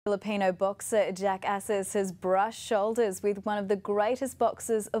Filipino boxer Jack Asis has brushed shoulders with one of the greatest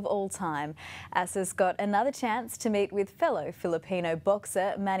boxers of all time. Asis got another chance to meet with fellow Filipino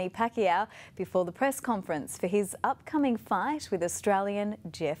boxer Manny Pacquiao before the press conference for his upcoming fight with Australian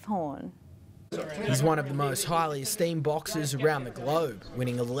Jeff Horn. He's one of the most highly esteemed boxers around the globe,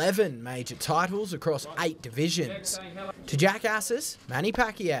 winning 11 major titles across 8 divisions. To Jack Asis, Manny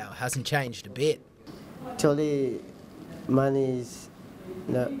Pacquiao hasn't changed a bit. Actually, Manny is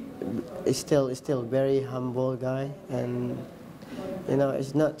still very humble guy, and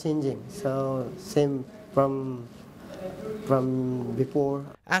it's not changing. So same from before.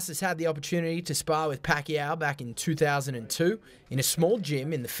 Asis had the opportunity to spar with Pacquiao back in 2002 in a small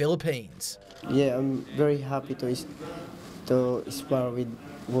gym in the Philippines. Yeah, I'm very happy to spar with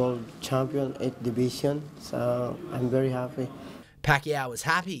world champion 8 division. So I'm very happy. Pacquiao was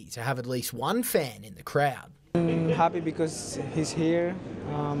happy to have at least one fan in the crowd. I'm happy because he's here.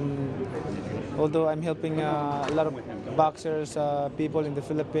 Although I'm helping a lot of boxers, people in the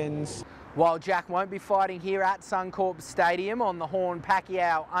Philippines. While Jack won't be fighting here at Suncorp Stadium on the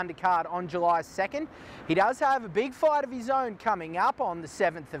Horn-Pacquiao undercard on July 2nd, he does have a big fight of his own coming up on the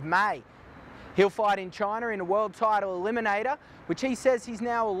 7th of May. He'll fight in China in a world title eliminator, which he says he's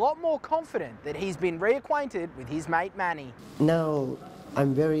now a lot more confident that he's been reacquainted with his mate Manny. Now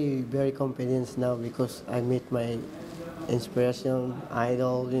I'm very, very confident now because I met my inspiration,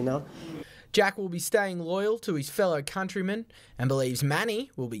 idol, Jack will be staying loyal to his fellow countrymen and believes Manny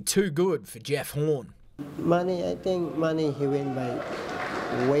will be too good for Jeff Horn. Manny, I think Manny he win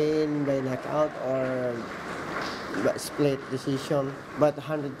by knockout or by split decision, but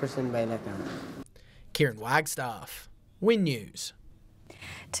 100% by knockout. Kieran Wagstaff, Win News.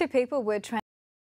 2 people were